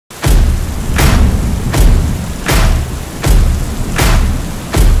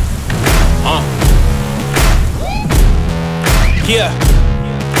Yeah.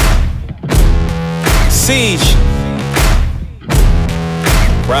 Siege.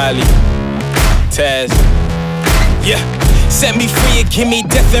 Riley. Taz. Yeah. Set me free and give me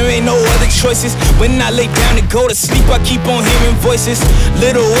death, there ain't no other choices. When I lay down to go to sleep, I keep on hearing voices.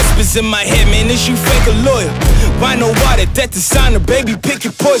 Little whispers in my head, man, is you fake or loyal? Why no water, that designer, baby, pick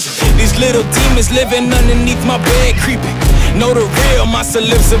your poison. These little demons living underneath my bed, creeping. Know the real monster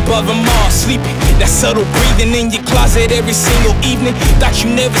lives above them all, sleeping. That subtle breathing in your closet every single evening. Thought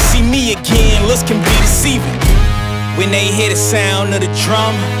you never see me again, looks can be deceiving. When they hear the sound of the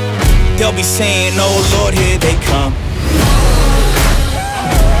drum, they'll be saying, oh Lord, here they come.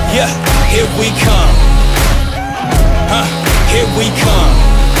 Yeah, here we come. Here we come.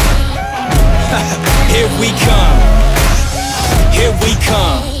 Here we come. Here we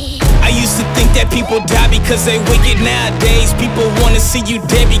come. I used to think that people die because they wicked. Nowadays people wanna see you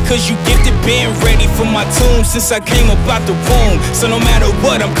dead because you gifted. Been ready for my tomb since I came up out the womb. So no matter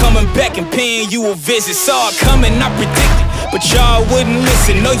what, I'm coming back and paying you a visit. Saw it coming, I predicted, but y'all wouldn't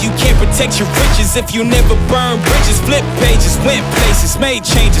listen. No, you can't protect your riches if you never burn bridges. Flip pages, went places, made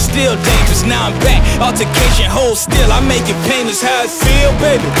changes, still dangerous. Now I'm back, altercation, hold still. I make it painless how it feel,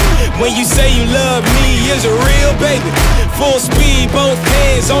 baby. When you say you love me, is it real, baby? Full speed, both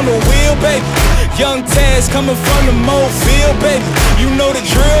hands on the wheel, baby. Young Taz coming from the Mobile, baby. You know the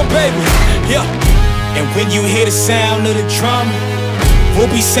drill, baby. Yeah. And when you hear the sound of the drum, we'll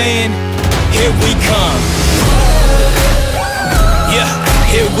be saying, here we come. Yeah,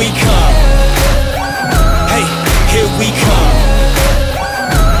 here we come. Hey, here we come.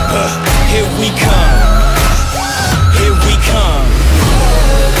 Here we come. Here we come.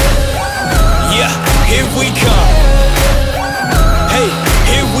 Yeah, here we come. Hey,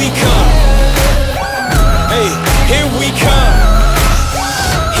 here we come. Hey, here we come.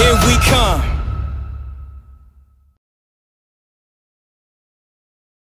 Here we come.